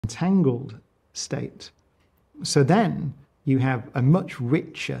entangled state. So then you have a much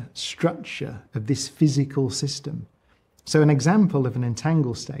richer structure of this physical system. So an example of an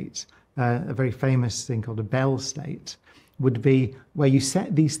entangled state, a very famous thing called a Bell state, would be where you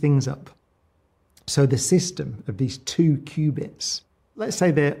set these things up. So the system of these two qubits, let's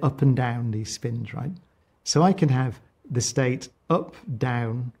say they're up and down, these spins, right? So I can have the state up,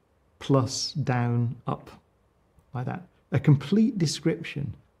 down, plus, down, up, like that. A complete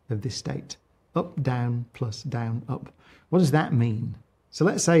description of this state, up, down, plus, down, up. What does that mean? So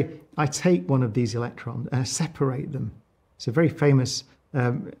let's say I take one of these electrons and I separate them. It's a very famous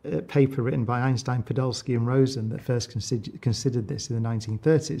paper written by Einstein, Podolsky and Rosen that first considered this in the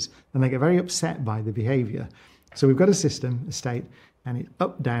 1930s, and they get very upset by the behavior. So we've got a system, a state, and it's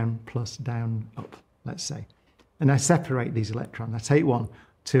up, down, plus, down, up, let's say. And I separate these electrons. I take one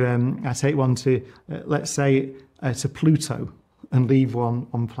to, let's say, to Pluto and leave one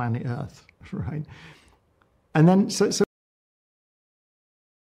on planet Earth, right? And then, so